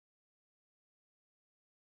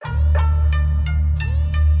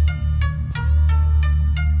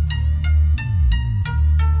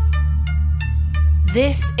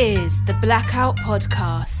This is the Blackout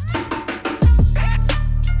Podcast.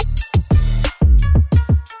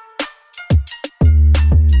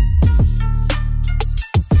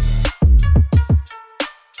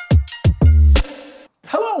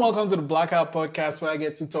 Hello and welcome to the Blackout Podcast, where I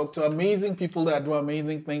get to talk to amazing people that do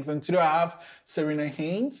amazing things. And today I have Serena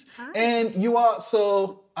Haynes. Hi. And you are,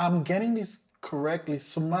 so I'm getting this correctly,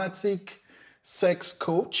 somatic sex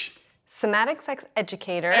coach. Somatic sex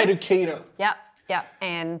educator. Educator. Yep.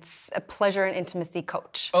 And a pleasure and intimacy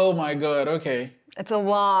coach. Oh my God, okay. It's a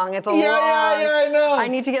long. Yeah, I know. I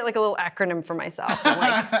need to get like a little acronym for myself and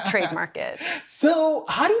like trademark it. So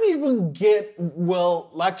how did you even get,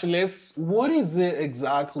 what is it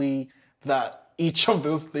exactly that each of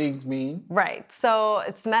those things mean? Right. So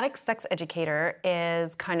a somatic sex educator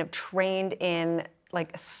is kind of trained in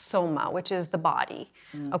like soma, which is the body.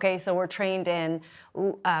 Okay, so we're trained in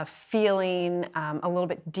feeling a little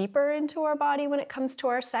bit deeper into our body when it comes to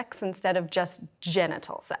our sex instead of just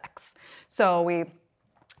genital sex. So we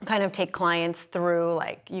kind of take clients through,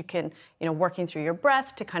 like, you can, working through your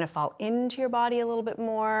breath to kind of fall into your body a little bit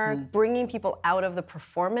more, bringing people out of the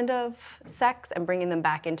performative sex and bringing them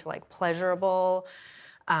back into like pleasurable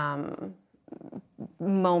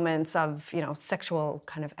moments of, sexual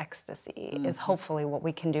kind of ecstasy is hopefully what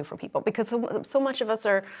we can do for people, because so much of us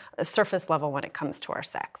are surface level when it comes to our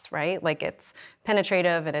sex, right? Like, it's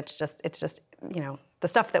penetrative and it's just the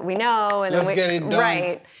stuff that we know, and Let's get it done.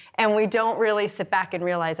 Right. And we don't really sit back and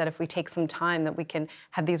realize that if we take some time, that we can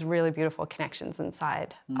have these really beautiful connections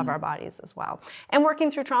inside of our bodies as well. And working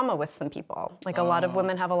through trauma with some people. Like, a lot of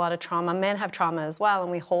women have a lot of trauma, men have trauma as well, and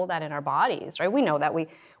we hold that in our bodies, right? We know that we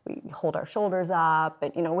hold our shoulders up,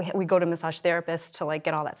 and we go to massage therapists to like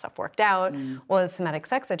get all that stuff worked out. Well, as a somatic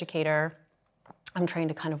sex educator, I'm trained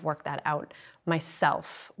to kind of work that out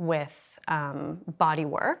myself with body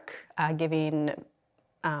work, giving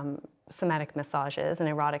somatic massages and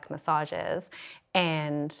erotic massages,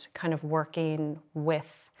 and kind of working with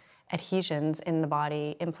adhesions in the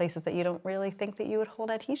body in places that you don't really think that you would hold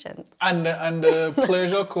adhesions. And the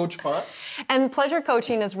pleasure coach part? And pleasure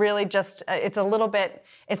coaching is really just, it's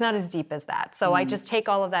not as deep as that. So I just take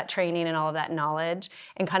all of that training and all of that knowledge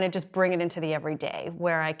and kind of just bring it into the everyday,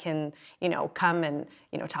 where I can, come and,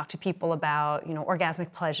 talk to people about,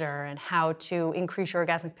 orgasmic pleasure and how to increase your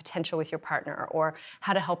orgasmic potential with your partner, or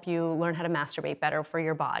how to help you learn how to masturbate better for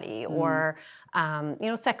your body, or,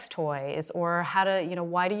 sex toys, or how to,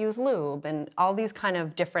 why to use lube, and all these kind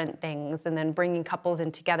of different things. And then bringing couples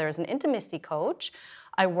in together as an intimacy coach.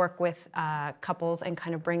 I work with couples and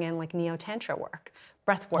kind of bring in like neo-tantra work,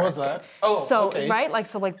 breath work. What's that? Oh, so, okay. Right?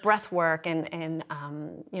 Like breath work and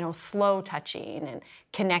slow touching and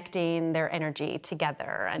connecting their energy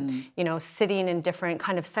together, and, sitting in different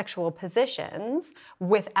kind of sexual positions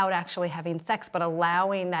without actually having sex, but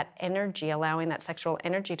allowing that sexual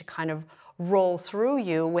energy to kind of roll through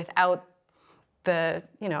you without the,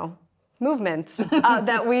 movement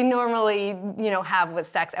that we normally, have with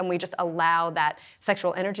sex, and we just allow that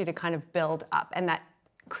sexual energy to kind of build up, and that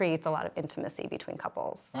creates a lot of intimacy between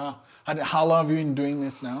couples. Wow. And how long have you been doing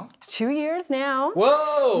this now? 2 years now.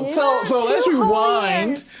 Whoa! Yeah, so let's 2 whole rewind.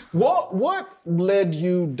 years. What led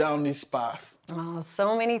you down this path? Oh,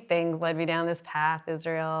 so many things led me down this path,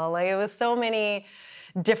 Israel. Like, it was so many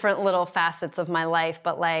different little facets of my life,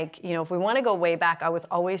 but if we want to go way back, I was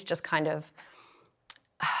always just kind of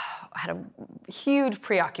had a huge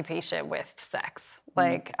preoccupation with sex.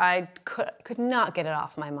 Like, I could not get it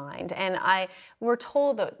off my mind. And we're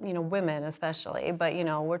told that, women especially, but,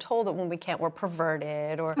 we're told that when we can't, we're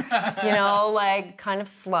perverted, or, like kind of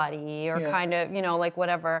slutty, or kind of, like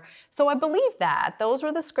whatever. So I believe that. Those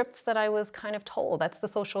were the scripts that I was kind of told. That's the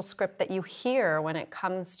social script that you hear when it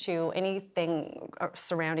comes to anything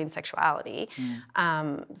surrounding sexuality.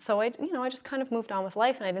 So I just kind of moved on with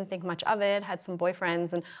life, and I didn't think much of it, had some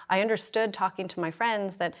boyfriends, and I understood, talking to my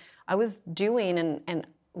friends, that I was doing and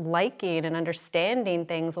liking and understanding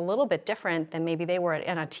things a little bit different than maybe they were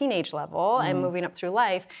at a teenage level, and moving up through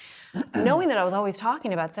life, knowing that I was always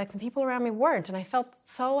talking about sex and people around me weren't, and I felt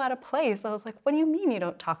so out of place. I was like, what do you mean you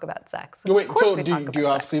don't talk about sex? Wait, of course so we do talk about you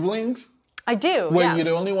have sex. siblings? I do, Were yeah. you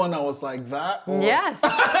the only one that was like that? Or? Yes.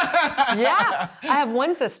 Yeah. I have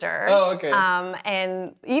one sister. Oh, okay.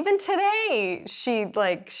 And even today, she's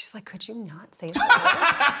like, could you not say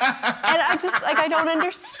that? And I just, I don't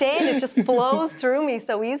understand. It just flows through me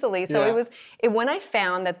so easily. So when I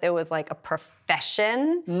found that there was like a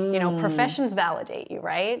profession, professions validate you,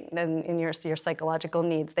 right? And in your psychological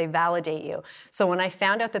needs, they validate you. So when I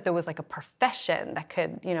found out that there was like a profession that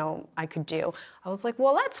could, I could do, I was like,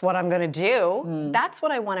 well, that's what I'm going to do. Sue. That's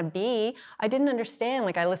what I want to be. I didn't understand.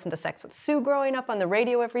 Like, I listened to Sex with Sue growing up on the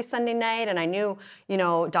radio every Sunday night, and I knew,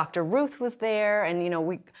 Dr. Ruth was there,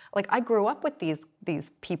 and I grew up with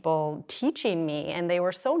these people teaching me, and they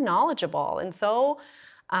were so knowledgeable and so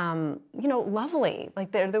lovely.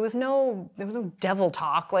 Like there was no devil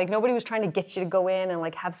talk. Like nobody was trying to get you to go in and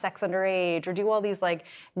like have sex underage or do all these like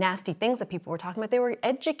nasty things that people were talking about. They were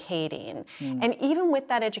educating. And even with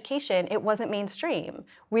that education, it wasn't mainstream.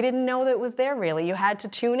 We didn't know that it was there really. You had to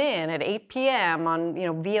tune in at 8 p.m. on,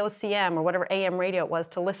 VOCM or whatever AM radio it was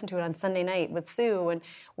to listen to it on Sunday night with Sue. And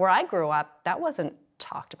where I grew up, that wasn't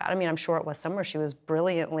talked about. I mean, I'm sure it was somewhere she was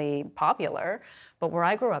brilliantly popular, but where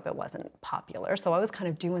I grew up, it wasn't popular. So I was kind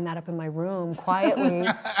of doing that up in my room quietly,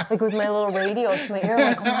 like with my little radio to my ear,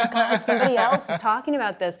 like, oh my God, somebody else is talking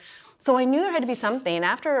about this. So I knew there had to be something.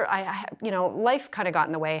 After life kind of got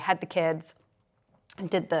in the way, had the kids, and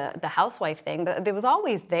did the housewife thing, but it was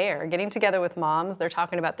always there, getting together with moms. They're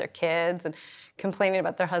talking about their kids and complaining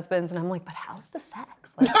about their husbands, and I'm like, but how's the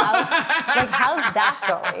sex? Like, how's that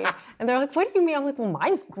going? And they're like, what do you mean? I'm like, well,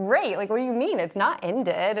 mine's great. Like, what do you mean? It's not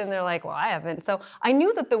ended. And they're like, well, I haven't. So I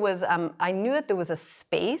knew that there was a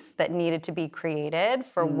space that needed to be created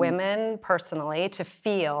for women personally to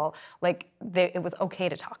feel like it was okay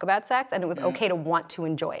to talk about sex and it was okay to want to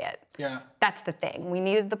enjoy it. Yeah. That's the thing. We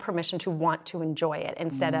needed the permission to want to enjoy it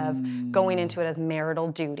instead of going into it as marital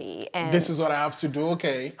duty. And this is what I have to do,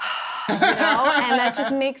 okay. And that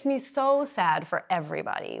just makes me so sad for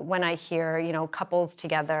everybody when I hear, couples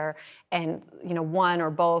together and, one or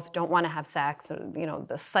both don't want to have sex. Or,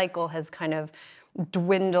 the cycle has kind of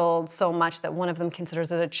dwindled so much that one of them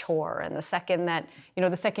considers it a chore, and the second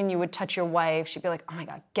you would touch your wife, she'd be like, oh my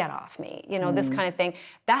God, get off me, this kind of thing.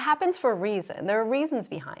 That happens for a reason. There are reasons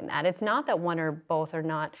behind that. It's not that one or both are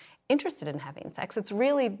not interested in having sex. It's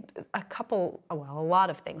really a lot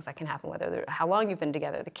of things that can happen, whether how long you've been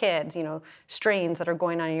together, the kids, strains that are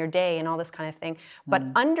going on in your day and all this kind of thing. But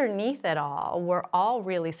underneath it all, we're all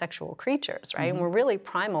really sexual creatures, right? And we're really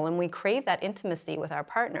primal, and we crave that intimacy with our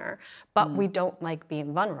partner, but we don't like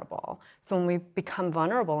being vulnerable. So when we become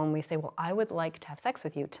vulnerable and we say, well, I would like to have sex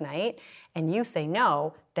with you tonight, and you say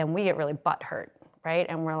no, then we get really butthurt. Right?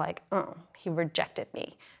 And we're like, oh, he rejected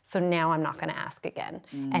me. So now I'm not going to ask again.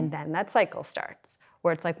 And then that cycle starts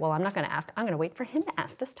where it's like, well, I'm not going to ask. I'm going to wait for him to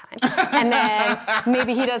ask this time. And then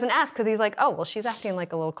maybe he doesn't ask because he's like, oh, well, she's acting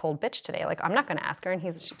like a little cold bitch today. Like, I'm not going to ask her. And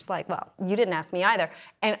she's like, well, you didn't ask me either.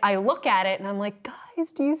 And I look at it and I'm like,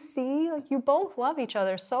 guys, do you see? Like, you both love each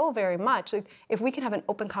other so very much. Like, if we can have an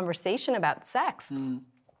open conversation about sex, and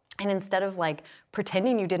instead of like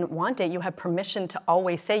pretending you didn't want it, you had permission to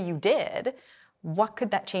always say you did, what could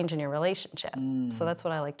that change in your relationship? So that's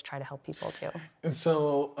what I like to try to help people do.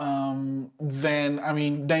 So how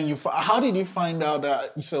did you find out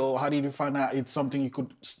it's something you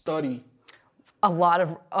could study? A lot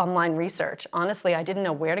of online research. Honestly, I didn't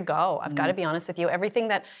know where to go. I've got to be honest with you.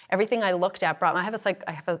 Everything I looked at brought.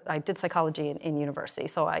 I did psychology in university,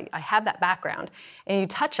 so I have that background. And you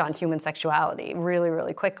touch on human sexuality really,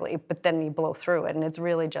 really quickly, but then you blow through it, and it's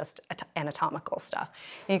really just anatomical stuff.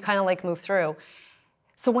 And you kind of like move through.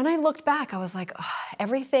 So when I looked back, I was like,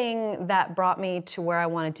 everything that brought me to where I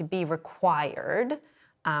wanted to be required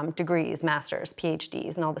degrees, masters,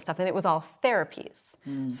 PhDs, and all this stuff, and it was all therapies.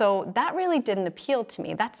 So that really didn't appeal to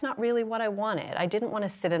me. That's not really what I wanted. I didn't want to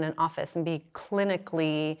sit in an office and be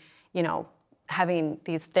clinically, having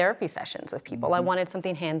these therapy sessions with people. I wanted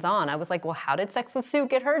something hands-on. I was like, well, how did Sex with Sue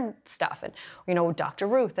get her stuff? And, Dr.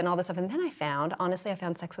 Ruth and all this stuff. And then I found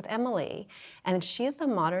Sex with Emily. And she is the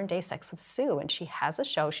modern day Sex with Sue. And she has a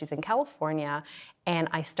show. She's in California. And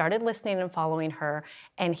I started listening and following her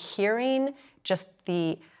and hearing just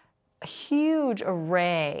the huge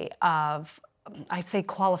array of, I say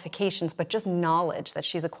qualifications, but just knowledge that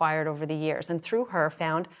she's acquired over the years. And through her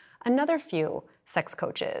found another few sex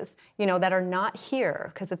coaches, that are not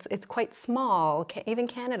here because it's quite small. Even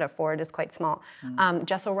Canada for it is quite small.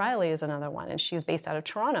 Jess O'Reilly is another one, and she's based out of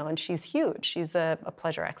Toronto, and she's huge. She's a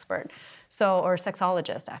pleasure expert, or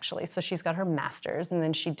sexologist actually. So she's got her master's, and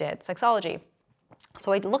then she did sexology.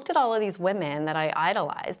 So I looked at all of these women that I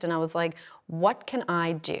idolized, and I was like, what can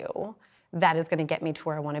I do that is going to get me to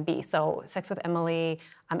where I want to be? So Sex with Emily,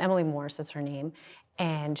 Emily Morris is her name,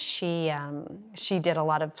 and she did a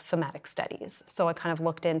lot of somatic studies. So I kind of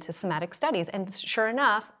looked into somatic studies, and sure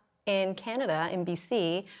enough, in Canada, in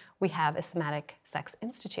BC, we have a Somatic Sex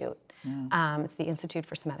Institute. It's the Institute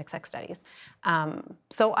for Somatic Sex Studies.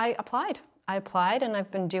 So I applied, and I've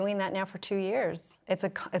been doing that now for 2 years. I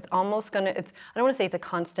don't want to say it's a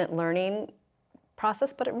constant learning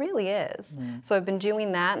process, but it really is. So I've been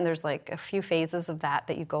doing that, and there's like a few phases of that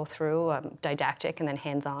you go through, didactic and then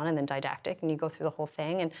hands-on and then didactic, and you go through the whole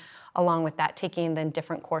thing. And along with that, taking then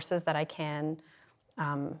different courses that I can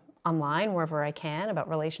online, wherever I can, about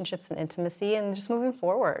relationships and intimacy and just moving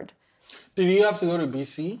forward. Did you have to go to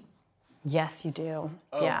BC? Yes, you do.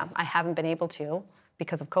 Yeah, I haven't been able to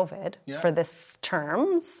because of COVID for this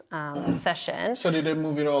term's session. So did they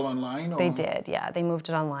move it all online? Or? They did, yeah. They moved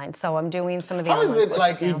it online. So I'm doing some of the How is it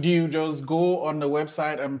like? now. Do you just go on the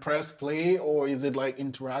website and press play, or is it like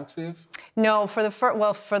interactive? No, for the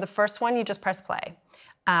first one, you just press play,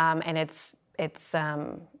 and it's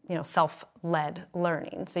self-led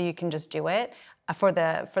learning. So you can just do it. For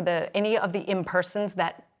the any of the in-persons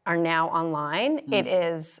that are now online, it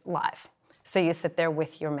is live. So you sit there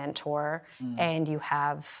with your mentor and you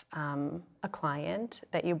have a client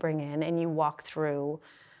that you bring in and you walk through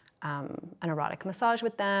an erotic massage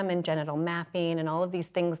with them and genital mapping and all of these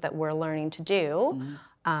things that we're learning to do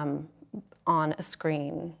on a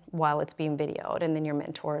screen while it's being videoed. And then your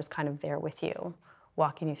mentor is kind of there with you,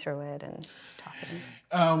 walking you through it and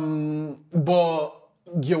talking. But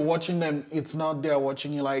you're watching them, it's not they're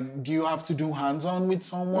watching you. Like, do you have to do hands-on with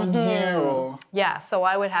someone here, or? Yeah, so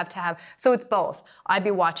I would have to have, so it's both. I'd be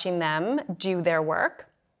watching them do their work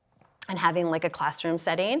and having like a classroom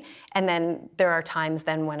setting, and then there are times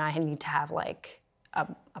then when I need to have like a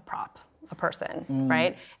prop, a person,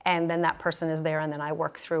 right? And then that person is there, and then I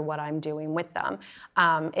work through what I'm doing with them.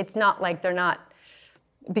 It's not like they're not,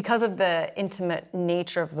 because of the intimate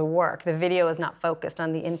nature of the work, the video is not focused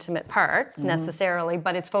on the intimate parts necessarily,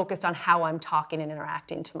 but it's focused on how I'm talking and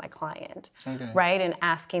interacting to my client, right? And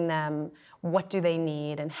asking them, what do they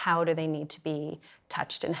need and how do they need to be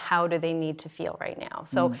touched and how do they need to feel right now?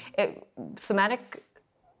 So somatic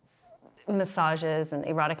massages and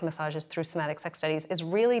erotic massages through somatic sex studies is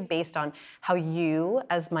really based on how you,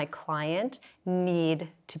 as my client, need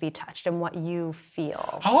to be touched and what you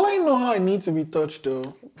feel. How will I know how I need to be touched, though?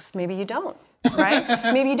 So maybe you don't,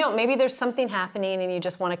 right? Maybe you don't. Maybe there's something happening and you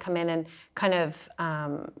just want to come in and kind of,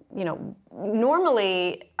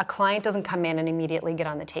 normally a client doesn't come in and immediately get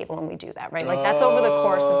on the table and we do that, right? Like that's over the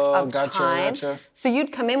course of time. Gotcha. So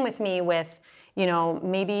you'd come in with me with,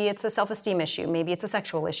 maybe it's a self-esteem issue, maybe it's a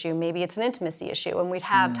sexual issue, maybe it's an intimacy issue, and we'd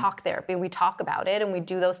have talk therapy, we talk about it, and we'd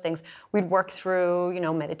do those things. We'd work through,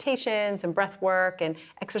 meditations and breath work and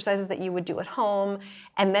exercises that you would do at home,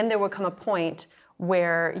 and then there would come a point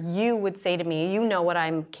where you would say to me, you know what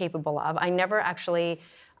I'm capable of. I never actually,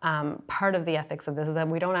 part of the ethics of this is that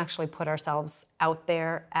we don't actually put ourselves out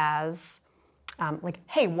there as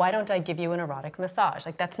hey, why don't I give you an erotic massage?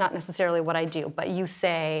 Like that's not necessarily what I do, but you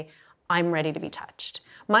say, I'm ready to be touched.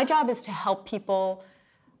 My job is to help people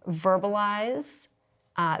verbalize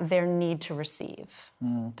their need to receive.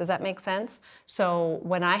 Does that make sense? So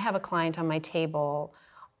when I have a client on my table,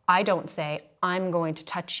 I don't say, I'm going to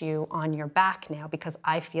touch you on your back now because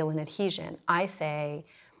I feel an adhesion. I say,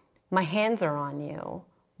 my hands are on you.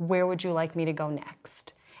 Where would you like me to go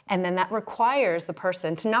next? And then that requires the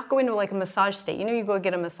person to not go into like a massage state. You go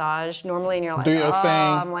get a massage normally and you're like, do your thing.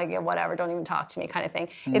 I'm like, yeah, whatever, don't even talk to me kind of thing.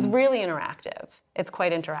 It's really interactive. It's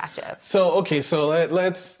quite interactive. So, okay,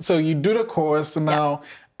 so you do the course and now,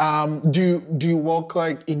 do you work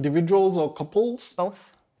like individuals or couples?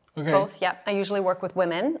 Both. Okay. Both, yep. I usually work with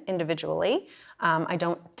women individually. I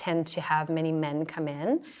don't tend to have many men come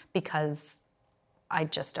in because I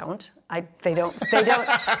just don't. They don't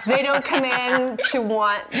come in to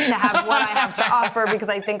want to have what I have to offer because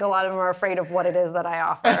I think a lot of them are afraid of what it is that I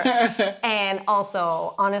offer. And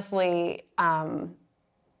also, honestly,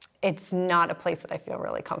 it's not a place that I feel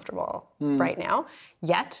really comfortable right now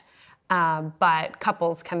yet. But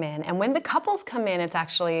couples come in. And when the couples come in, it's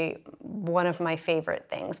actually one of my favorite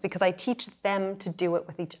things because I teach them to do it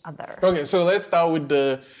with each other. Okay, so let's start with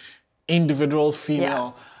the individual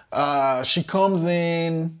female. Yeah. She comes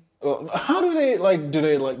in. How do they do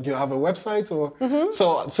you have a website or?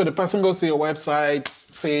 So the person goes to your website,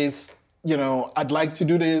 says, I'd like to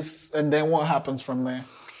do this, and then what happens from there?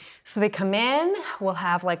 So they come in, we'll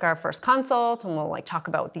have our first consult and we'll talk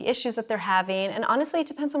about the issues that they're having. And honestly, it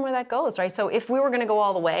depends on where that goes, right? So if we were gonna go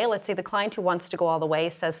all the way, let's say the client who wants to go all the way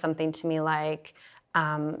says something to me like,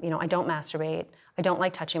 I don't masturbate, I don't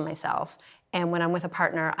like touching myself. And when I'm with a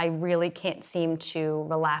partner, I really can't seem to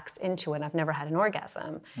relax into it. I've never had an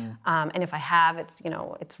orgasm. And if I have,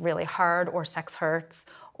 it's really hard or sex hurts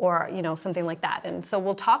or something like that. And so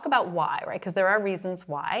we'll talk about why, right? Because there are reasons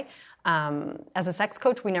why. As a sex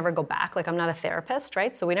coach, we never go back. Like, I'm not a therapist,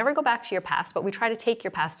 right? So we never go back to your past, but we try to take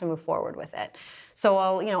your past and move forward with it. So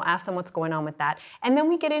I'll ask them what's going on with that. And then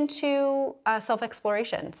we get into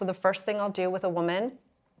self-exploration. So the first thing I'll do with a woman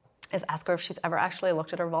is ask her if she's ever actually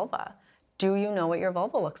looked at her vulva. Do you know what your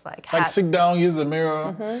vulva looks like? Like, sit down, use a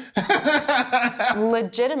mirror.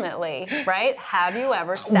 Legitimately, right? Have you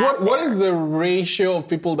ever sat What there? is the ratio of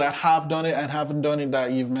people that have done it and haven't done it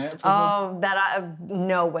that you've met?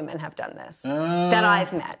 No women have done this that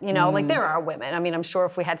I've met. Like, there are women. I mean, I'm sure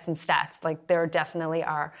if we had some stats, like, there definitely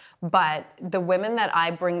are. But the women that I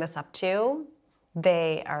bring this up to,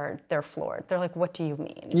 they're floored. They're like, what do you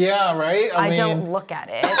mean? Yeah, right? I mean, don't look at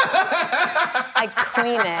it. I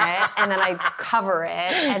clean it, and then I cover it,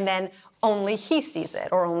 and then only he sees it,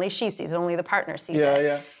 or only she sees it, only the partner sees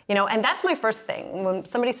it. Yeah. And that's my first thing. When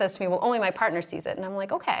somebody says to me, well, only my partner sees it, and I'm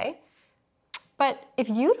like, okay. But if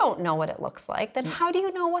you don't know what it looks like, then how do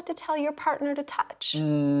you know what to tell your partner to touch,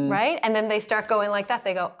 right? And then they start going like that.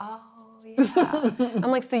 They go, oh, yeah.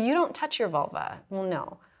 I'm like, so you don't touch your vulva? Well,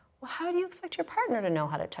 no. Well, how do you expect your partner to know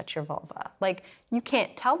how to touch your vulva? Like, you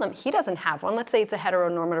can't tell them. He doesn't have one. Let's say it's a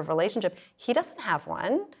heteronormative relationship. He doesn't have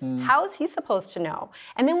one. How is he supposed to know?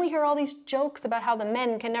 And then we hear all these jokes about how the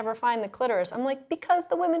men can never find the clitoris. I'm like, because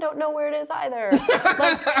the women don't know where it is either.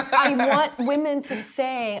 Like, I want women to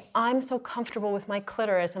say, I'm so comfortable with my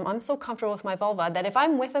clitoris and I'm so comfortable with my vulva that if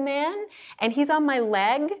I'm with a man and he's on my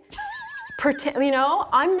leg,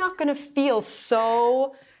 I'm not going to feel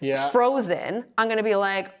so frozen. I'm going to be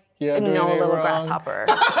like, no, little grasshopper.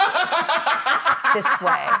 This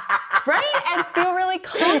way. Right? And feel really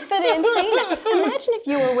confident saying that. Imagine if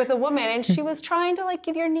you were with a woman and she was trying to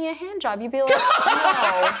give your knee a hand job. You'd be like,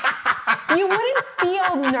 no. You wouldn't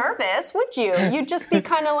feel nervous, would you? You'd just be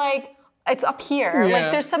kind of like, it's up here. Yeah.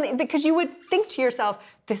 Like, there's something, because you would think to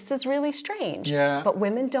yourself, this is really strange. Yeah. But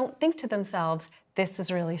women don't think to themselves, this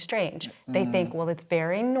is really strange. They think, well, it's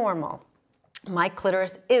very normal. My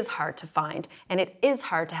clitoris is hard to find, and it is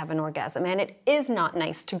hard to have an orgasm, and it is not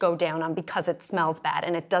nice to go down on because it smells bad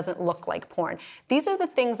and it doesn't look like porn. These are the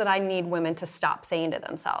things that I need women to stop saying to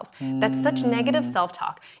themselves. That's such negative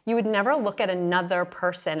self-talk. You would never look at another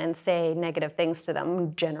person and say negative things to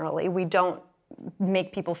them, generally. We don't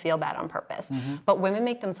make people feel bad on purpose. But women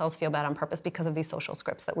make themselves feel bad on purpose because of these social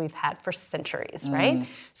scripts that we've had for centuries, right?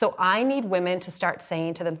 So I need women to start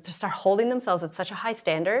saying to them, to start holding themselves at such a high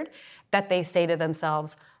standard that they say to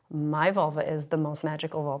themselves, my vulva is the most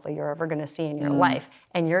magical vulva you're ever gonna see in your life.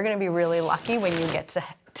 And you're gonna be really lucky when you get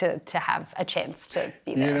to have a chance to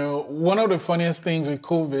be there. One of the funniest things with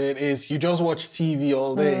COVID is you just watch TV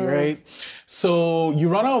all day, right? So you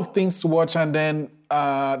run out of things to watch, and then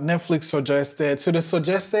Netflix suggested. So they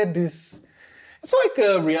suggested this. It's like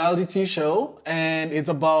a reality show, and it's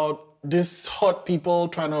about these hot people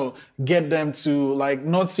trying to get them to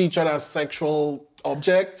not see each other as sexual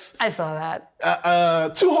objects. I saw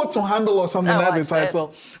that. Too hot to handle or something, that's the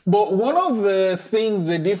title. But one of the things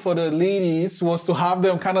they did for the ladies was to have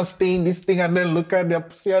them kind of stay in this thing and then look at their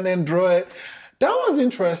pussy and then draw it. That was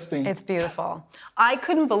interesting. It's beautiful. I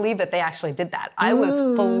couldn't believe that they actually did that. I was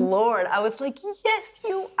floored. I was like, yes,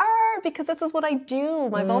 you are, because this is what I do.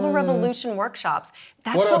 My Vulva Revolution workshops.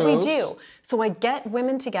 That's what we do. So I get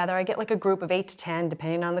women together. I get a group of 8 to 10,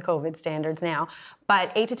 depending on the COVID standards now,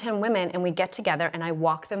 but 8 to 10 women, and we get together and I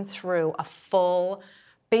walk them through a full,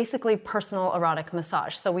 basically personal erotic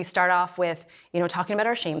massage. So we start off with, talking about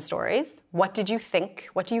our shame stories. What did you think?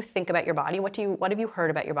 What do you think about your body? What have you heard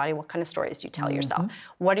about your body? What kind of stories do you tell yourself?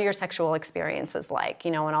 What are your sexual experiences like?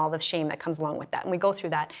 And all the shame that comes along with that. And we go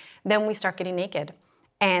through that. Then we start getting naked.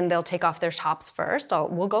 And they'll take off their tops first.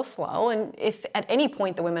 We'll go slow. And if at any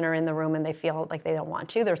point the women are in the room and they feel like they don't want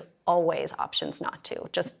to, there's always options not to.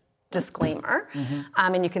 Just disclaimer.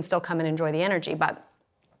 And you can still come and enjoy the energy. But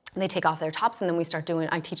they take off their tops, and then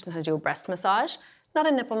I teach them how to do a breast massage, not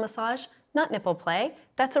a nipple massage, not nipple play.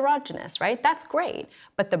 That's erogenous, right? That's great.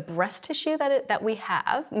 But the breast tissue that we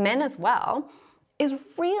have, men as well, is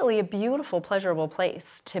really a beautiful, pleasurable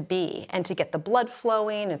place to be and to get the blood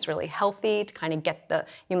flowing. It's really healthy to kind of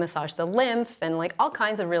you massage the lymph, and all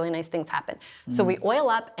kinds of really nice things happen. So we oil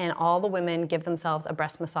up, and all the women give themselves a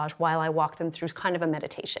breast massage while I walk them through kind of a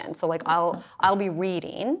meditation. So I'll be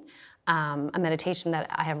reading a meditation that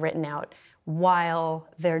I have written out while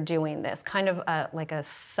they're doing this, kind of like a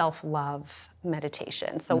self-love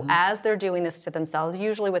meditation. So as they're doing this to themselves,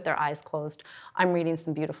 usually with their eyes closed, I'm reading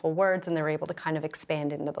some beautiful words and they're able to kind of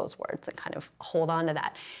expand into those words and kind of hold on to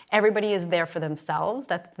that. Everybody is there for themselves.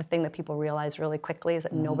 That's the thing that people realize really quickly is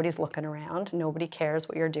that nobody's looking around. Nobody cares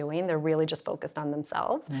what you're doing. They're really just focused on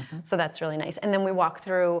themselves. So that's really nice. And then we walk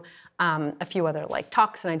through a few other like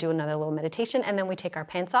talks and I do another little meditation and then we take our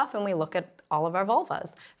pants off and we look at all of our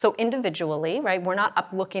vulvas. So individually, right, we're not up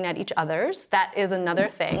looking at each other's. That is another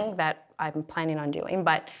thing that I'm planning on doing.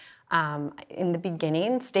 But in the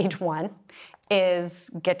beginning, stage 1 is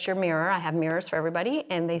get your mirror. I have mirrors for everybody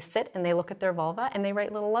and they sit and they look at their vulva and they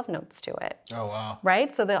write little love notes to it. Oh, wow.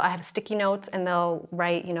 Right? So I have sticky notes and they'll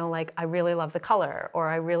write, you know, like, I really love the color, or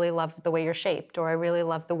I really love the way you're shaped, or I really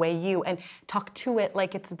love the way you, and talk to it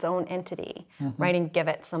like it's its own entity, right? And give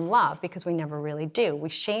it some love because we never really do. We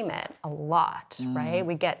shame it a lot, right?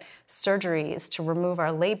 We get surgeries to remove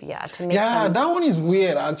our labia to make them... that one is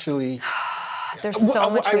weird, actually. There's so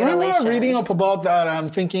much I remember mutilation. reading up about that and I'm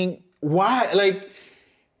thinking, why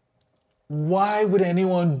would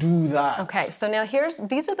anyone do that? Okay, so now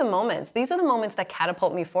these are the moments that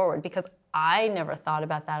catapult me forward because I never thought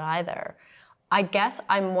about that either. I guess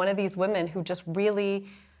I'm one of these women who just really,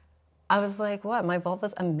 I was like, what, my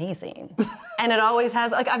vulva's amazing. And it always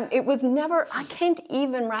has, like, I can't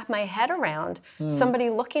even wrap my head around somebody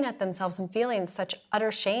looking at themselves and feeling such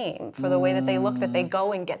utter shame for the way that they look, that they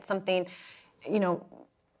go and get something, you know,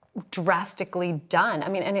 drastically done. I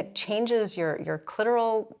mean, and it changes your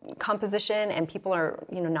clitoral composition and people are,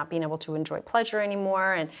 you know, not being able to enjoy pleasure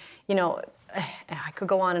anymore. And, you know, I could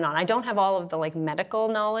go on and on. I don't have all of the like medical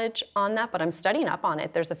knowledge on that, but I'm studying up on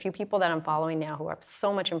it. There's a few people that I'm following now who have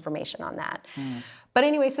so much information on that. But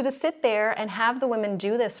anyway, so to sit there and have the women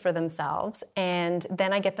do this for themselves, and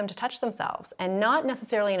then I get them to touch themselves, and not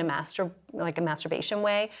necessarily in a masturbation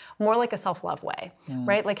way, more like a self-love way,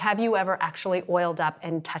 right? Like, have you ever actually oiled up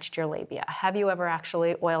and touched your labia? Have you ever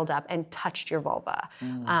actually oiled up and touched your vulva?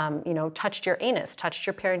 You know, touched your anus, touched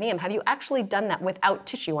your perineum? Have you actually done that without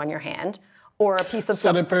tissue on your hand? Or a piece of...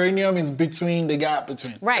 So the perineum is between the gap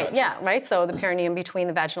between... Right, gotcha. yeah, right? So the perineum between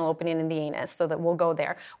the vaginal opening and the anus, so that we'll go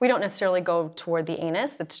there. We don't necessarily go toward the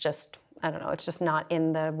anus. It's just, I don't know, it's just not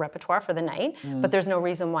in the repertoire for the night. But there's no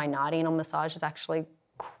reason why not. Anal massage is actually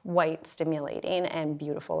quite stimulating and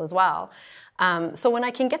beautiful as well. So when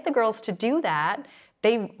I can get the girls to do that,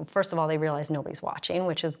 first of all, they realize nobody's watching,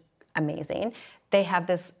 which is amazing. They have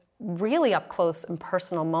this really up close and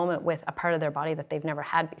personal moment with a part of their body that they've never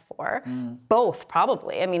had before. Both,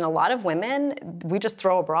 probably. I mean, a lot of women, we just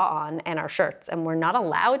throw a bra on and our shirts, and we're not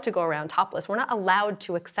allowed to go around topless. We're not allowed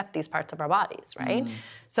to accept these parts of our bodies, right?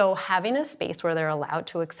 So having a space where they're allowed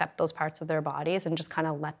to accept those parts of their bodies and just kind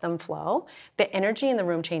of let them flow, the energy in the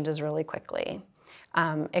room changes really quickly.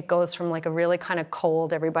 It goes from like a really kind of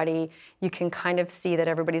cold, you can kind of see that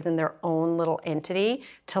everybody's in their own little entity,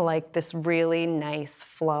 to like this really nice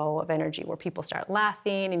flow of energy where people start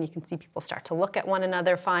laughing and you can see people start to look at one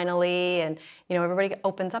another finally, and you know, everybody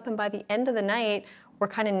opens up, and by the end of the night, we're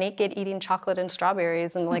kind of naked eating chocolate and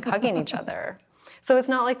strawberries and like hugging each other. So it's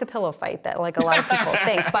not like the pillow fight that like a lot of people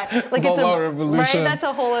think, but like it's right, that's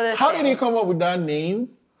a whole other thing. How did you come up with that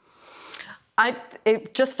name?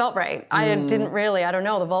 It just felt right. I don't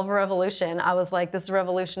know, the Vulva Revolution. I was like, this is a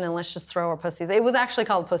revolution and let's just throw our pussies. It was actually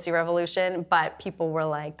called Pussy Revolution, but people were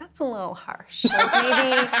like, that's a little harsh.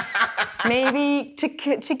 Like maybe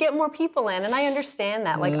to get more people in. And I understand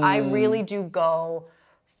that. Like I really do go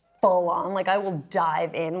full on. Like I will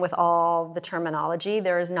dive in with all the terminology.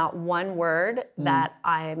 There is not one word that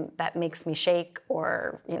makes me shake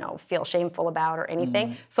or, you know, feel shameful about or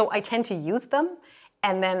anything. So I tend to use them,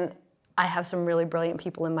 and then I have some really brilliant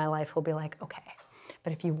people in my life who'll be like, okay,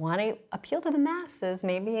 but if you want to appeal to the masses,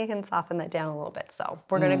 maybe you can soften that down a little bit. So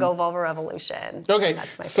we're going to go Vulva Revolution. Okay,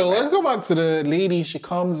 That's my so favorite. let's go back to the lady. She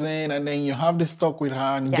comes in and then you have this talk with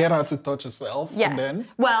her and get her to touch herself. Yes. And then?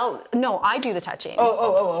 Well, no, I do the touching.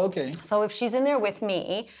 Oh, okay. So if she's in there with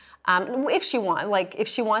me, if she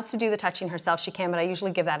wants to do the touching herself, she can, but I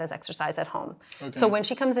usually give that as exercise at home. Okay. So when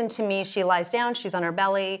she comes into me, she lies down, she's on her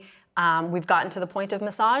belly. We've gotten to the point of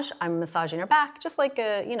massage. I'm massaging her back, just like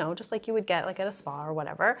you would get like at a spa or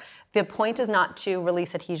whatever. The point is not to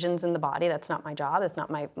release adhesions in the body. That's not my job. It's not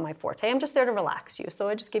my forte. I'm just there to relax you. So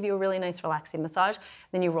I just give you a really nice relaxing massage.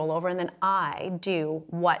 Then you roll over, and then I do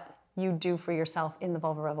what you do for yourself in the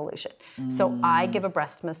Vulva Revolution. So I give a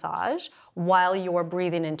breast massage while you're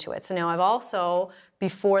breathing into it. So now I've also,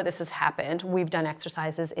 before this has happened, we've done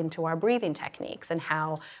exercises into our breathing techniques and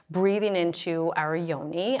how breathing into our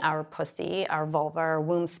yoni, our pussy, our vulva, our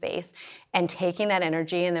womb space, and taking that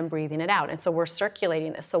energy and then breathing it out. And so we're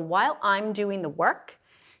circulating this. So while I'm doing the work,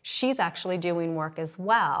 she's actually doing work as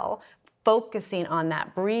well, focusing on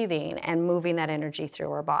that breathing and moving that energy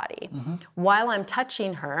through her body. While I'm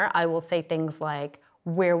touching her, I will say things like,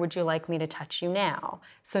 where would you like me to touch you now?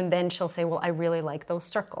 So then she'll say, well, I really like those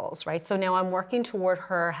circles, right? So now I'm working toward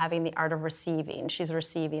her having the art of receiving. She's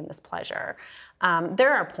receiving this pleasure.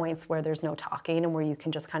 There are points where there's no talking and where you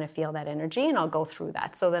can just kind of feel that energy, and I'll go through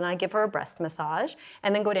that. So then I give her a breast massage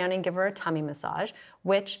and then go down and give her a tummy massage,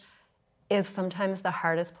 which is sometimes the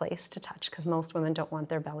hardest place to touch because most women don't want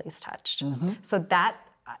their bellies touched. So that,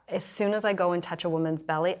 as soon as I go and touch a woman's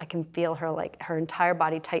belly, I can feel her, like her entire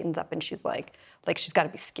body tightens up and she's like she's got to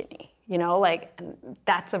be skinny, you know, like, and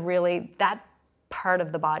that's that part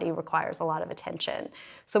of the body requires a lot of attention.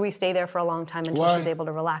 So we stay there for a long time until she's able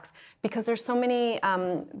to relax, because there's so many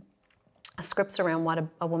scripts around what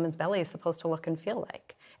a woman's belly is supposed to look and feel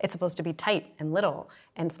like. It's supposed to be tight and little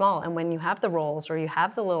and small. And when you have the rolls or you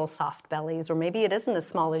have the little soft bellies, or maybe it isn't as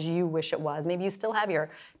small as you wish it was, maybe you still have your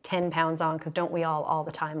 10 pounds on, because don't we all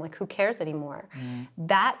the time? Like, who cares anymore?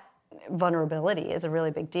 That vulnerability is a really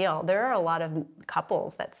big deal. There are a lot of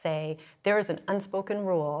couples that say there is an unspoken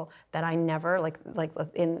rule that I never, like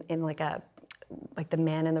the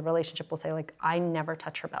man in the relationship will say, like, I never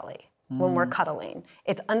touch her belly when we're cuddling.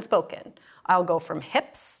 It's unspoken. I'll go from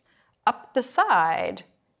hips up the side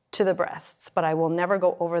to the breasts, but I will never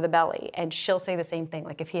go over the belly. And she'll say the same thing.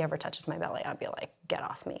 Like, if he ever touches my belly, I'll be like, get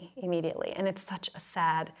off me immediately. And it's such a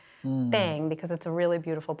sad thing, because it's a really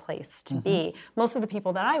beautiful place to be. Most of the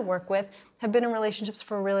people that I work with have been in relationships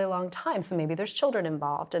for a really long time. So maybe there's children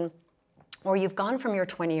involved, or you've gone from your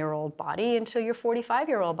 20-year-old body into your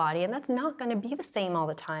 45-year-old body, and that's not going to be the same all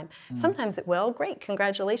the time. Sometimes it will, great,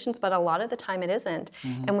 congratulations, but a lot of the time it isn't.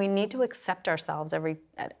 And we need to accept ourselves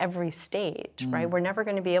at every stage, right? We're never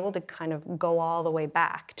going to be able to kind of go all the way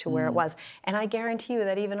back to where it was. And I guarantee you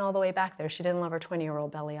that even all the way back there, she didn't love her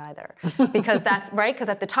 20-year-old belly either. Because that's, right? Because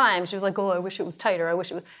at the time, she was like, oh, I wish it was tighter, I wish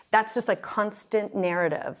it was. That's just a constant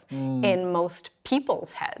narrative in most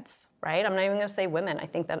people's heads, right? I'm not even going to say women. I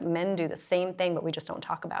think that men do the same thing, but we just don't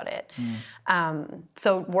talk about it.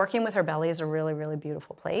 So working with her belly is a really, really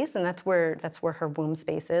beautiful place, and that's where her womb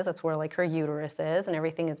space is. That's where, like, her uterus is, and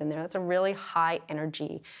everything is in there. That's a really high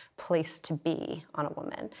energy place to be on a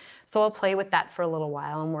woman. So I'll play with that for a little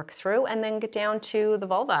while and work through, and then get down to the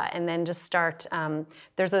vulva, and then just start.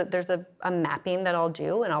 There's a mapping that I'll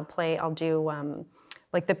do, and I'll do.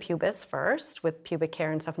 Like the pubis first with pubic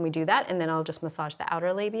hair and stuff, and we do that, and then I'll just massage the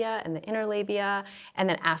outer labia and the inner labia, and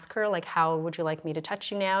then ask her, like, how would you like me to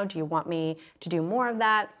touch you now? Do you want me to do more of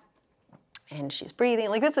that? And she's breathing.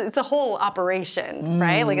 Like, it's a whole operation,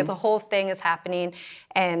 right? Like, it's a whole thing is happening,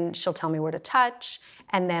 and she'll tell me where to touch,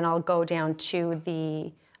 and then I'll go down to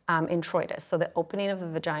the introitus, so the opening of the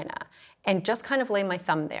vagina, and just kind of lay my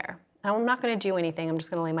thumb there. Now, I'm not going to do anything. I'm just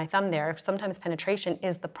going to lay my thumb there. Sometimes penetration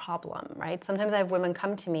is the problem, right? Sometimes I have women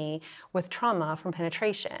come to me with trauma from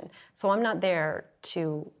penetration. So I'm not there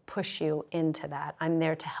to push you into that. I'm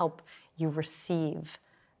there to help you receive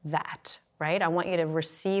that, right? I want you to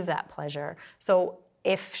receive that pleasure. So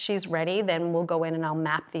if she's ready, then we'll go in and I'll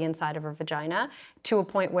map the inside of her vagina to a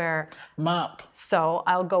point where... Map. So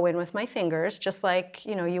I'll go in with my fingers, just like,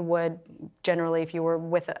 you know, you would generally if you were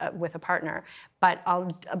with a partner. But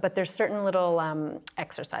there's certain little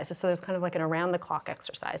exercises. So there's kind of like an around-the-clock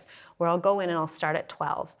exercise where I'll go in and I'll start at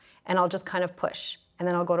 12, and I'll just kind of push. And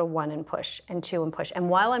then I'll go to 1 and push, and 2 and push. And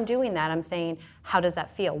while I'm doing that, I'm saying, how does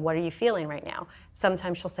that feel? What are you feeling right now?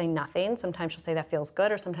 Sometimes she'll say nothing. Sometimes she'll say that feels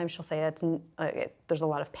good. Or sometimes she'll say there's a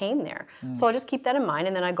lot of pain there. So I'll just keep that in mind,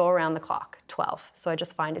 and then I go around the clock, 12. So I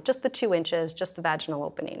just find it, just the 2 inches, just the vaginal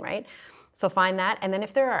opening, right? So find that, and then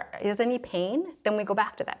if there is any pain, then we go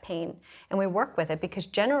back to that pain, and we work with it, because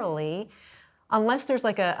generally, unless there's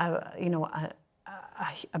like a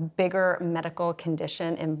bigger medical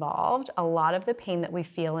condition involved, a lot of the pain that we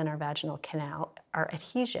feel in our vaginal canal are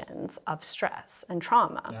adhesions of stress and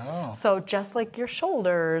trauma. Oh. So just like your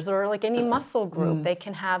shoulders or like any muscle group, they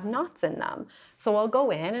can have knots in them. So I'll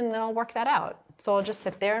go in and then I'll work that out. So I'll just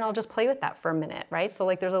sit there and I'll just play with that for a minute, right? So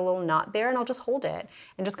like there's a little knot there, and I'll just hold it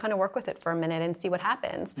and just kind of work with it for a minute and see what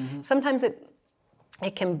happens. Sometimes it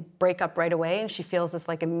can break up right away and she feels this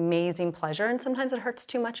like amazing pleasure, and sometimes it hurts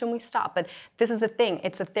too much and we stop. But this is the thing,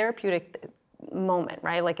 it's a therapeutic moment,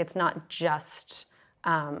 right? Like, it's not just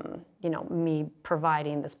me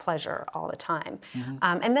providing this pleasure all the time.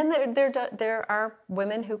 And then there are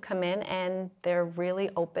women who come in and they're really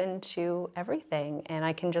open to everything, and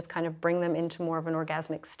I can just kind of bring them into more of an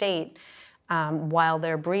orgasmic state while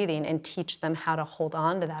they're breathing, and teach them how to hold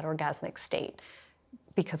on to that orgasmic state,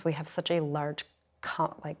 because we have such a large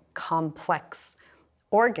complex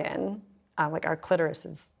organ like our clitoris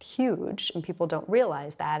is huge, and people don't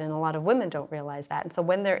realize that, and a lot of women don't realize that. And so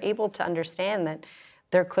when they're able to understand that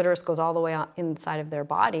their clitoris goes all the way inside of their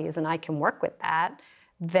bodies, and I can work with that,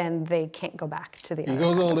 then they can't go back to the other. It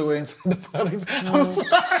goes all the way inside the bodies. I'm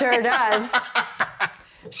sorry. Sure does.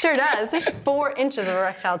 Sure does. There's 4 inches of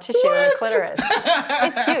erectile tissue in the clitoris.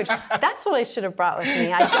 It's huge. That's what I should have brought with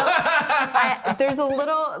me. There's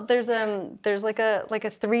like a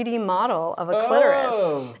 3D model of a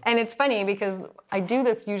clitoris. And it's funny because I do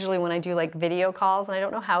this usually when I do like video calls, and I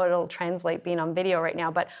don't know how it'll translate being on video right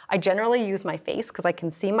now, but I generally use my face because I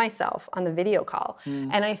can see myself on the video call.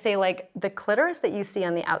 And I say like, the clitoris that you see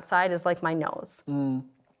on the outside is like my nose.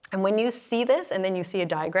 And when you see this and then you see a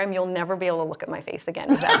diagram, you'll never be able to look at my face again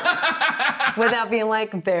without being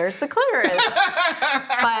like, there's the clitoris.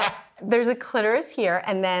 But there's a clitoris here,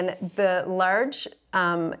 and then the large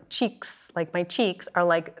cheeks, like my cheeks, are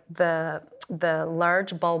like the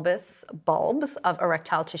large bulbous bulbs of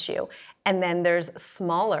erectile tissue. And then there's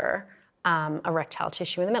smaller erectile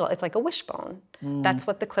tissue in the middle. It's like a wishbone. That's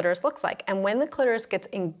what the clitoris looks like. And when the clitoris gets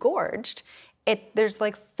engorged, there's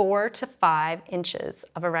like 4 to 5 inches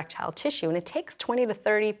of erectile tissue, and it takes 20 to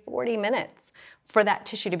 30, 40 minutes for that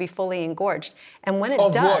tissue to be fully engorged. And when it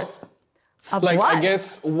does, of like, blood. I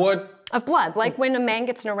guess what? Of blood. Like when a man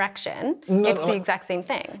gets an erection, it's the exact same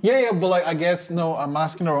thing. Yeah, but like, I guess, no, I'm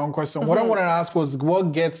asking the wrong question. What I wanted to ask was,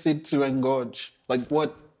 what gets it to engorge? Like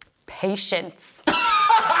what? Patience.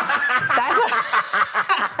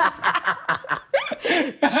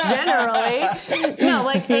 That's generally, no,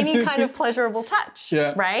 like any kind of pleasurable touch,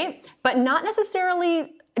 right? But not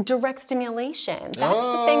necessarily direct stimulation. That's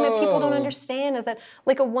the thing that people don't understand, is that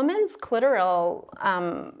like a woman's clitoral,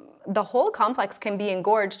 the whole complex can be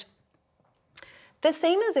engorged. The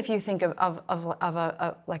same as if you think of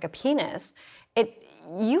like a penis,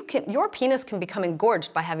 your penis can become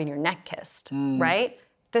engorged by having your neck kissed, right?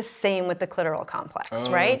 The same with the clitoral complex,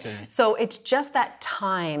 right? Okay. So it's just that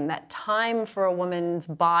time for a woman's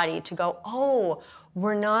body to go, oh,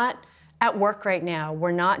 we're not at work right now.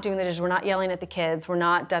 We're not doing the dishes. We're not yelling at the kids. We're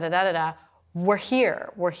not da-da-da-da-da. We're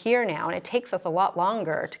here now. And it takes us a lot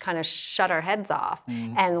longer to kind of shut our heads off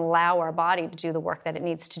and allow our body to do the work that it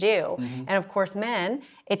needs to do. And of course, men,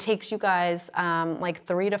 it takes you guys like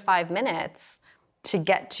 3 to 5 minutes to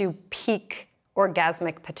get to peak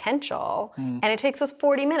orgasmic potential, and it takes us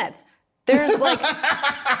 40 minutes. There's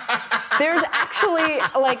actually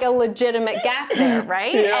like a legitimate gap there,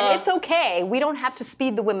 right? Yeah. And it's okay. We don't have to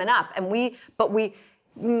speed the women up, but we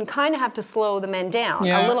kind of have to slow the men down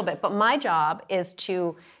a little bit. But my job is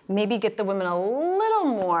to maybe get the women a little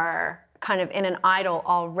more kind of in an idle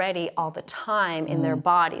already all the time in their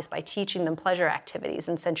bodies by teaching them pleasure activities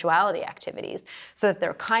and sensuality activities, so that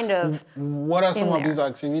they're kind of What are some of these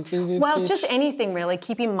activities you teach? Just anything really.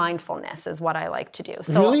 Keeping mindfulness is what I like to do.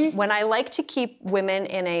 So really? When I like to keep women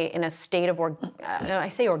in a state of, I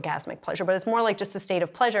say orgasmic pleasure, but it's more like just a state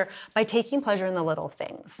of pleasure by taking pleasure in the little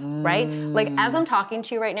things, right? Like as I'm talking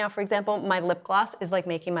to you right now, for example, my lip gloss is like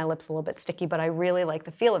making my lips a little bit sticky, but I really like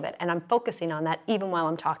the feel of it. And I'm focusing on that even while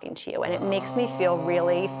I'm talking to you. And it makes me feel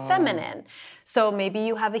really feminine. So maybe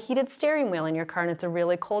you have a heated steering wheel in your car and it's a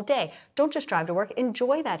really cold day. Don't just drive to work.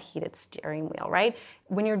 Enjoy that heated steering wheel, right?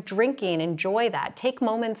 When you're drinking, enjoy that. Take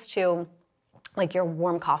moments to, like your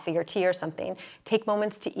warm coffee or tea or something, take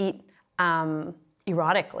moments to eat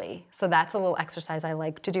erotically. So that's a little exercise I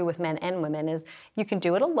like to do with men and women, is you can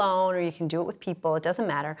do it alone or you can do it with people, it doesn't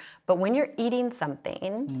matter. But when you're eating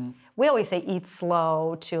something, we always say eat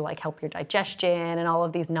slow to like help your digestion and all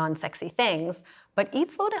of these non-sexy things, but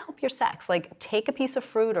eat slow to help your sex. Like take a piece of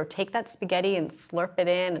fruit or take that spaghetti and slurp it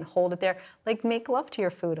in and hold it there. Like make love to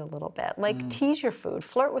your food a little bit. Like tease your food,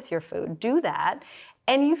 flirt with your food, do that.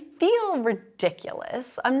 And you feel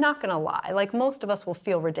ridiculous. I'm not gonna lie. Like most of us will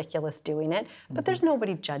feel ridiculous doing it, but there's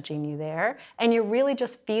nobody judging you there, and you're really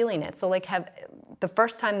just feeling it. So like the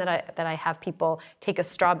first time that I have people take a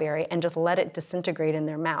strawberry and just let it disintegrate in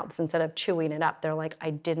their mouths instead of chewing it up, they're like, I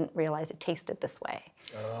didn't realize it tasted this way.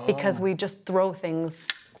 Because we just throw things,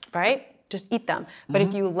 right? Just eat them. But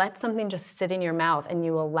if you let something just sit in your mouth and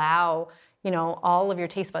you allow, all of your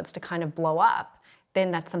taste buds to kind of blow up, then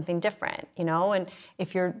that's something different, And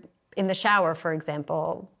if you're in the shower, for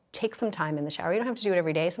example, take some time in the shower. You don't have to do it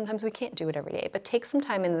every day. Sometimes we can't do it every day, but take some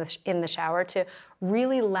time in the shower to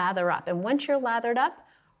really lather up. And once you're lathered up,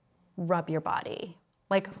 rub your body.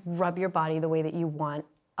 Like rub your body the way that you want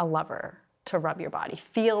a lover to rub your body.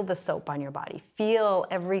 Feel the soap on your body. Feel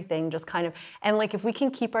everything just kind of, and like if we can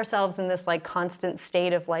keep ourselves in this like constant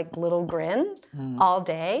state of like little grin all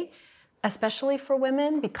day, especially for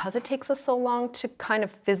women, because it takes us so long to kind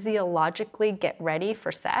of physiologically get ready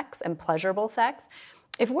for sex and pleasurable sex,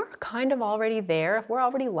 if we're kind of already there, if we're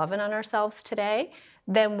already loving on ourselves today,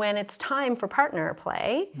 then when it's time for partner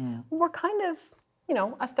play, we're kind of,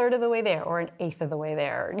 a third of the way there or an eighth of the way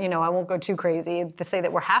there. I won't go too crazy to say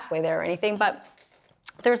that we're halfway there or anything, but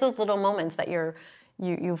there's those little moments that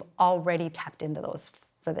you've already tapped into those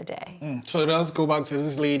for the day. So let's go back to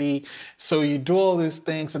this lady. So you do all these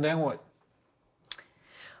things and then what?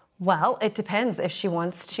 Well, it depends. If she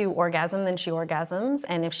wants to orgasm, then she orgasms.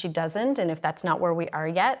 And if she doesn't, and if that's not where we are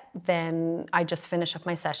yet, then I just finish up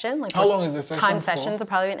my session. How long is the session Time for? Sessions are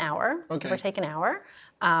probably an hour. Okay. Give or take an hour.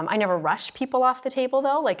 I never rush people off the table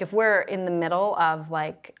though. Like if we're in the middle of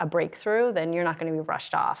like a breakthrough, then you're not going to be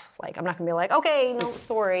rushed off. Like I'm not going to be like, okay, no,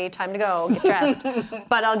 sorry, time to go, get dressed.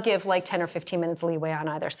 But I'll give like 10 or 15 minutes leeway on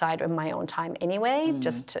either side of my own time anyway,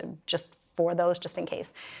 just for those, just in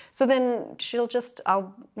case. So then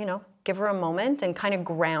I'll give her a moment and kind of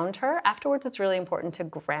ground her. Afterwards, it's really important to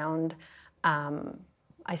ground.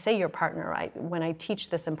 I say your partner. When I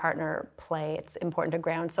teach this in partner play, it's important to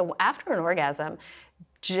ground. So after an orgasm,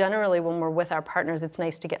 generally when we're with our partners, it's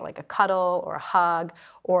nice to get like a cuddle or a hug,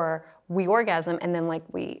 or we orgasm and then like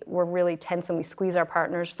we're really tense and we squeeze our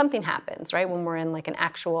partners. Something happens, right, when we're in like an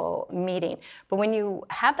actual meeting. But when you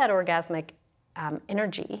have that orgasmic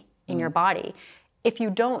energy in your body, if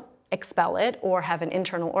you don't expel it or have an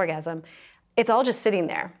internal orgasm, it's all just sitting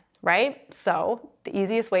there, right? So the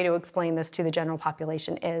easiest way to explain this to the general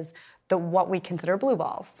population is what we consider blue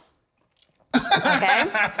balls.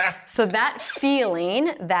 Okay? So that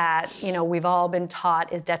feeling that, we've all been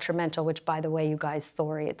taught is detrimental, which by the way, you guys,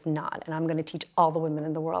 sorry, it's not. And I'm going to teach all the women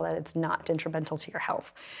in the world that it's not detrimental to your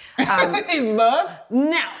health. It's not?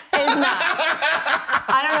 No, it's not.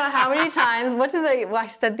 I don't know how many times, I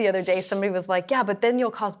said the other day, somebody was like, yeah, but then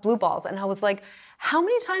you'll cause blue balls. And I was like, how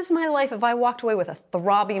many times in my life have I walked away with a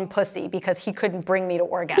throbbing pussy because he couldn't bring me to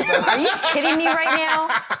orgasm? Are you kidding me right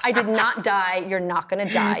now? I did not die. You're not gonna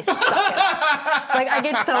die. Suck it up. Like, I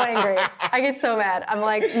get so angry. I get so mad. I'm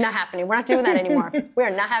like, not happening. We're not doing that anymore. We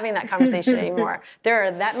are not having that conversation anymore. There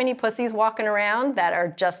are that many pussies walking around that are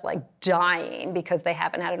just like dying because they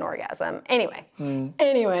haven't had an orgasm.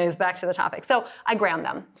 Anyways, back to the topic. So I ground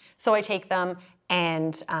them. So I take them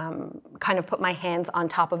and kind of put my hands on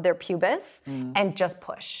top of their pubis and just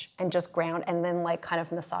push and just ground and then like kind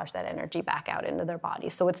of massage that energy back out into their body.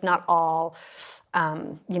 So it's not all,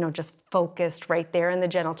 just focused right there in the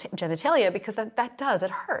genitalia, because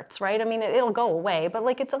it hurts, right? I mean, it'll go away, but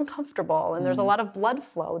like it's uncomfortable and there's a lot of blood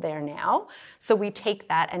flow there now. So we take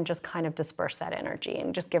that and just kind of disperse that energy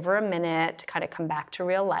and just give her a minute to kind of come back to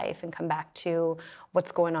real life and come back to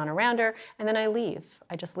what's going on around her. And then I leave.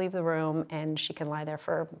 I just leave the room and she can lie there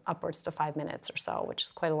for upwards to 5 minutes or so, which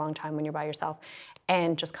is quite a long time when you're by yourself,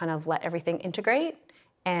 and just kind of let everything integrate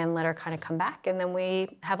and let her kind of come back. And then we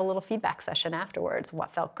have a little feedback session afterwards.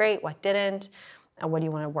 What felt great, what didn't, what do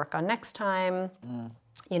you want to work on next time?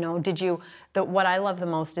 What I love the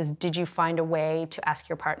most is, did you find a way to ask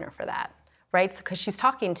your partner for that, right? Because she's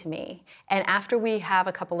talking to me. And after we have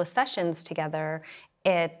a couple of sessions together,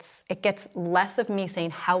 it gets less of me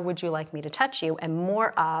saying, how would you like me to touch you? And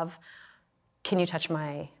more of, can you touch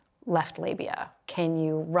my left labia? Can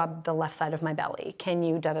you rub the left side of my belly? Can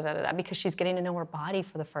you da-da-da-da-da? Because she's getting to know her body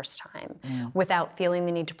for the first time without feeling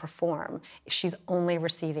the need to perform. She's only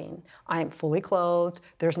receiving. I'm fully clothed.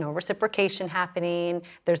 There's no reciprocation happening.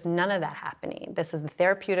 There's none of that happening. This is the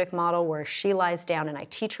therapeutic model where she lies down and I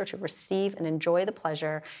teach her to receive and enjoy the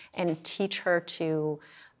pleasure and teach her to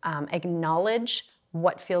acknowledge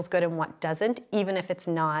what feels good and what doesn't, even if it's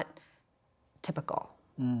not typical.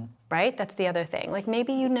 Right? That's the other thing. Like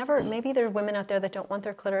maybe there are women out there that don't want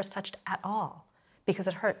their clitoris touched at all because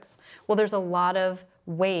it hurts. Well, there's a lot of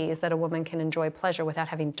ways that a woman can enjoy pleasure without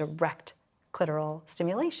having direct clitoral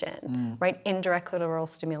stimulation, right? Indirect clitoral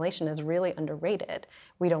stimulation is really underrated.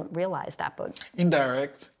 We don't realize that, but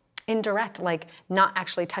indirect, like not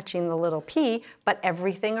actually touching the little P, but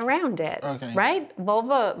everything around it, right?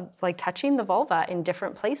 Vulva, like touching the vulva in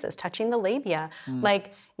different places, touching the labia,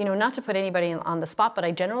 like, not to put anybody on the spot, but I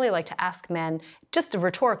generally like to ask men, just a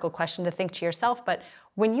rhetorical question to think to yourself, but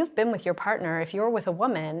when you've been with your partner, if you're with a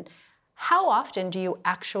woman, how often do you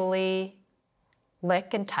actually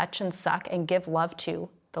lick and touch and suck and give love to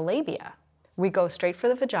the labia? We go straight for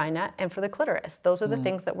the vagina and for the clitoris. Those are the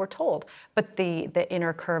things that we're told. But the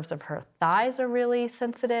inner curves of her thighs are really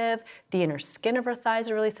sensitive. The inner skin of her thighs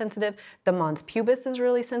are really sensitive. The mons pubis is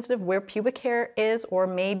really sensitive, where pubic hair is or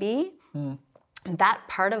may be. that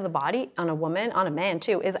part of the body on a woman, on a man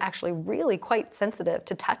too, is actually really quite sensitive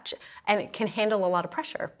to touch, and it can handle a lot of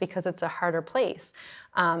pressure because it's a harder place.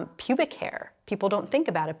 Pubic hair, people don't think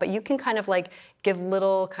about it, but you can kind of like give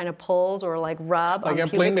little kind of pulls or like rub on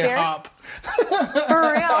pubic hair. Hop.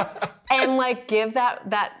 For real. And like give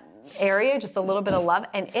that area just a little bit of love,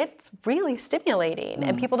 and it's really stimulating.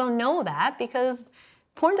 And people don't know that because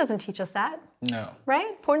porn doesn't teach us that. No.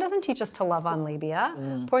 Right? Porn doesn't teach us to love on labia.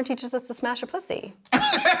 Porn teaches us to smash a pussy.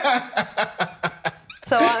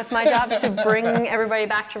 So it's my job to bring everybody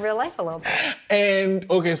back to real life a little bit. And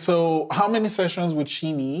okay, so how many sessions would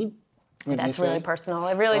she need? That's really personal.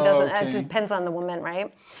 It really doesn't. It depends on the woman,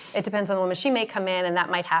 right? It depends on the woman. She may come in and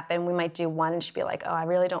that might happen. We might do one and she'd be like, oh, I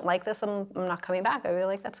really don't like this. I'm not coming back. I'd be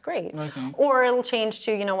like, that's great. Okay. Or it'll change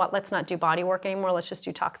to, you know what, let's not do body work anymore. Let's just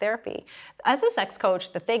do talk therapy. As a sex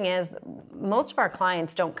coach, the thing is, most of our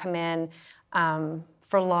clients don't come in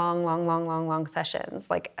for long sessions,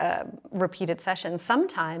 like repeated sessions.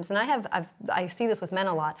 Sometimes, and I see this with men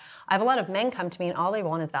a lot, I have a lot of men come to me and all they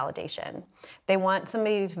want is validation. They want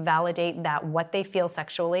somebody to validate that what they feel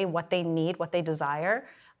sexually, what they need, what they desire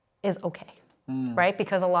is okay, right?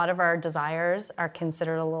 Because a lot of our desires are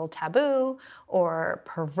considered a little taboo or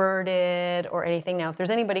perverted or anything. Now, if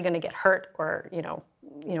there's anybody gonna get hurt or, you know,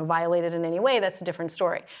 violated in any way, that's a different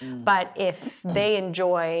story. But if they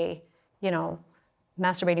enjoy, you know,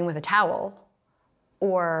 masturbating with a towel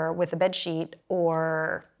or with a bed sheet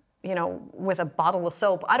or, you know, with a bottle of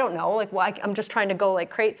soap, I don't know, like, well, I'm just trying to go like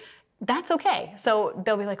crazy, that's okay. So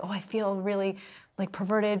they'll be like, oh, I feel really like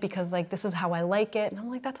perverted because like this is how I like it. And I'm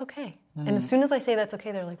like, that's okay. And as soon as I say that's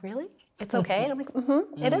okay, they're like, really? It's okay? And I'm like,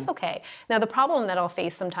 it is okay. Now the problem that I'll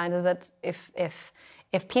face sometimes is that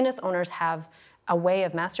if penis owners have a way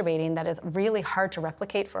of masturbating that is really hard to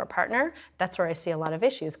replicate for a partner, that's where I see a lot of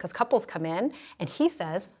issues. Because couples come in and he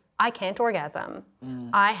says, I can't orgasm.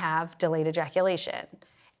 I have delayed ejaculation.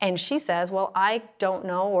 And she says, well, I don't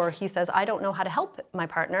know, or he says, I don't know how to help my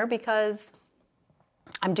partner because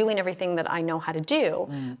I'm doing everything that I know how to do.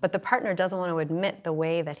 But the partner doesn't want to admit the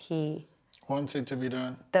way that he wants it to be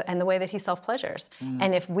done. And the way that he self-pleasures.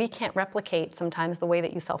 And if we can't replicate sometimes the way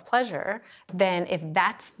that you self-pleasure, then if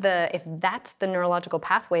that's the neurological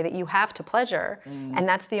pathway that you have to pleasure, and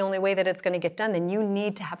that's the only way that it's going to get done, then you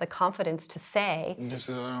need to have the confidence to say,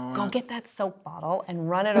 go get that soap bottle and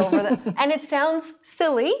run it over the... And it sounds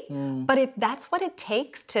silly, but if that's what it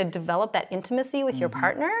takes to develop that intimacy with your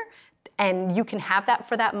partner, and you can have that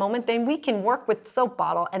for that moment, then we can work with the soap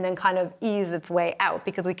bottle and then kind of ease its way out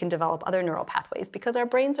because we can develop other neural pathways because our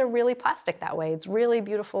brains are really plastic that way. It's a really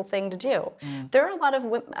beautiful thing to do. There are a lot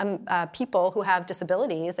of people who have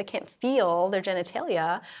disabilities that can't feel their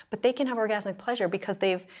genitalia, but they can have orgasmic pleasure because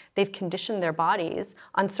they've conditioned their bodies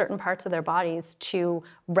on certain parts of their bodies to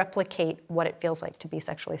replicate what it feels like to be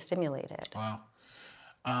sexually stimulated. Wow.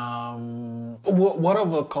 What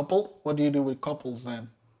of a couple? What do you do with couples then?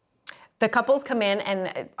 The couples come in,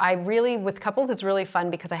 and with couples, it's really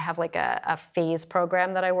fun because I have like a phase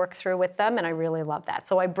program that I work through with them, and I really love that.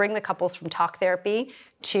 So I bring the couples from talk therapy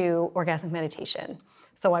to orgasmic meditation.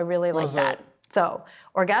 So I really like that. So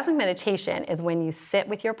orgasmic meditation is when you sit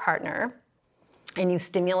with your partner and you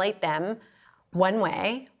stimulate them one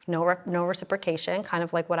way, no reciprocation, kind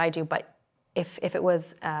of like what I do. But if it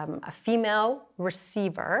was a female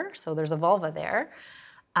receiver, so there's a vulva there,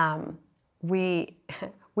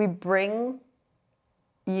 we bring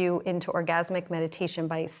you into orgasmic meditation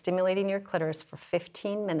by stimulating your clitoris for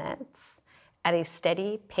 15 minutes at a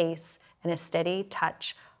steady pace and a steady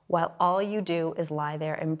touch while all you do is lie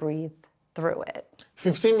there and breathe through it.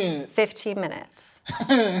 15 minutes? 15 minutes.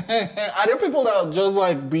 Are there people that just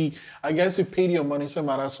like I guess you paid your money, so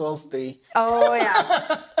might as well stay? Oh,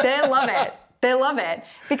 yeah. They love it. They love it.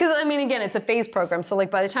 Because, I mean, again, it's a phase program. So,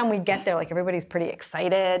 like, by the time we get there, like, everybody's pretty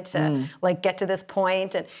excited to, like, get to this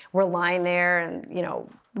point. And we're lying there and, you know,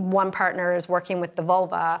 one partner is working with the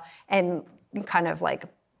vulva and kind of, like,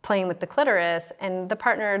 playing with the clitoris. And the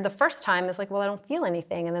partner, the first time, is like, well, I don't feel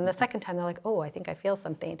anything. And then the second time, they're like, oh, I think I feel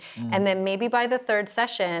something. And then maybe by the third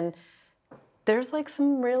session, there's, like,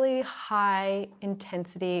 some really high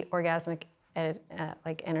intensity orgasmic,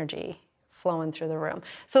 like, energy flowing through the room.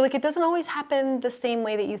 So like it doesn't always happen the same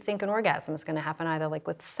way that you think an orgasm is going to happen either, like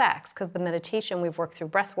with sex, because the meditation we've worked through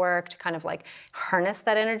breath work to kind of like harness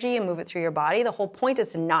that energy and move it through your body. The whole point is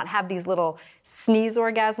to not have these little sneeze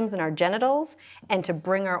orgasms in our genitals and to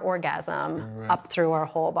bring our orgasm up through our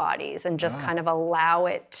whole bodies and just kind of allow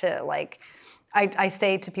it to like, I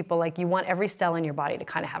say to people like you want every cell in your body to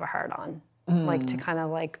kind of have a hard on, like to kind of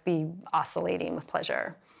like be oscillating with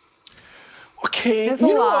pleasure. Okay, It's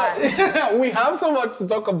you a know lot. what? We have so much to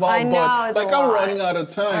talk about, I know, but it's a like I'm lot. running out of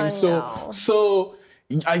time. I know. So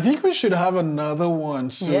I think we should have another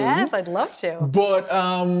one soon. Yes, I'd love to. But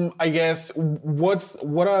I guess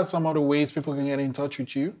what are some of the ways people can get in touch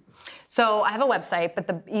with you? So I have a website, but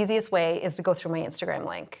the easiest way is to go through my Instagram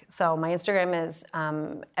link. So my Instagram is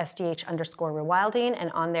SDH_rewilding,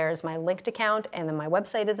 and on there is my linked account, and then my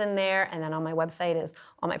website is in there, and then on my website is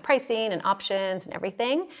all my pricing and options and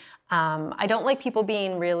everything. I don't like people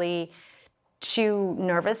being really too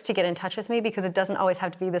nervous to get in touch with me because it doesn't always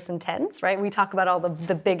have to be this intense, right? We talk about all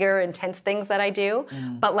the bigger, intense things that I do.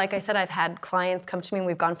 But like I said, I've had clients come to me and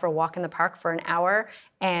we've gone for a walk in the park for an hour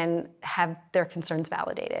and have their concerns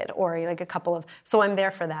validated, or like a couple of, so I'm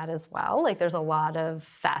there for that as well. Like there's a lot of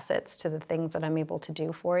facets to the things that I'm able to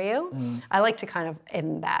do for you. I like to kind of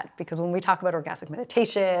end that because when we talk about orgasmic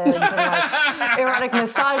meditations and like erotic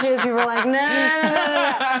massages, people are like,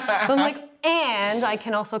 nah. But I'm like, and I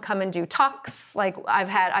can also come and do talks. Like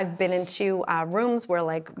I've been into rooms where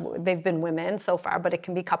like they've been women so far, but it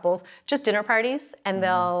can be couples, just dinner parties, and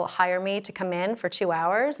they'll hire me to come in for 2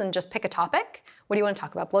 hours and just pick a topic. What do you want to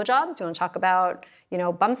talk about? Blowjobs? You want to talk about,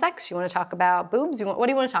 bum sex? You want to talk about boobs? What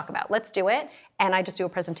do you want to talk about? Let's do it. And I just do a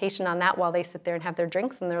presentation on that while they sit there and have their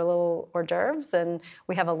drinks and their little hors d'oeuvres, and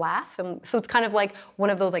we have a laugh. And so it's kind of like one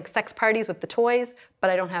of those like sex parties with the toys, but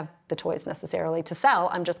I don't have the toys necessarily to sell.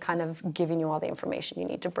 I'm just kind of giving you all the information you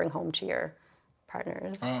need to bring home to your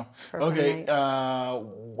partners. Oh, for a okay. night.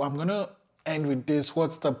 I'm gonna end with this.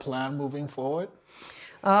 What's the plan moving forward?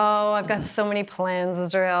 Oh, I've got so many plans,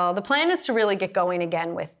 Israel. The plan is to really get going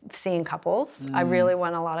again with seeing couples. I really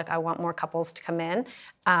want I want more couples to come in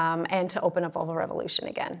and to open up Vulva Revolution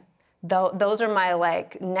again. Those are my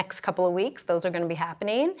next couple of weeks. Those are going to be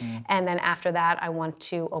happening. And then after that, I want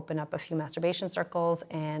to open up a few masturbation circles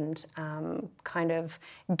and kind of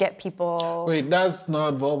get people... Wait, that's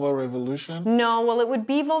not Vulva Revolution? No, well, it would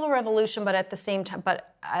be Vulva Revolution, but at the same time, but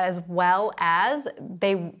as well as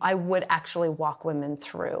I would actually walk women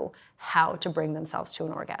through how to bring themselves to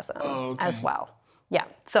an orgasm as well. Yeah,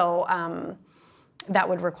 so that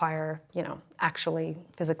would require, actually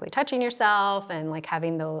physically touching yourself and like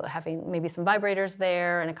having maybe some vibrators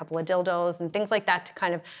there and a couple of dildos and things like that to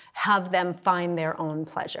kind of have them find their own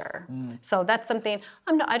pleasure. So that's something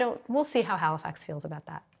we'll see how Halifax feels about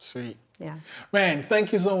that. Sweet. Yeah. Man,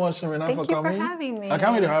 thank you so much, Serena, for Thank you coming. for having me. I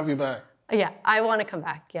can't wait to have you back. Yeah, I want to come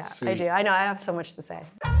back. Yeah, Sweet. I do. I know I have so much to say.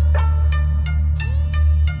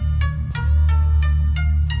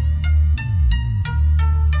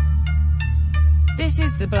 This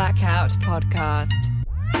is the Blackout Podcast.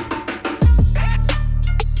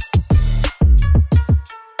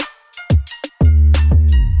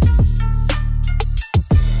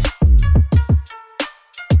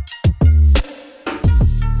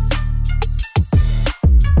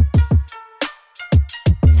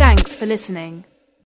 Thanks for listening.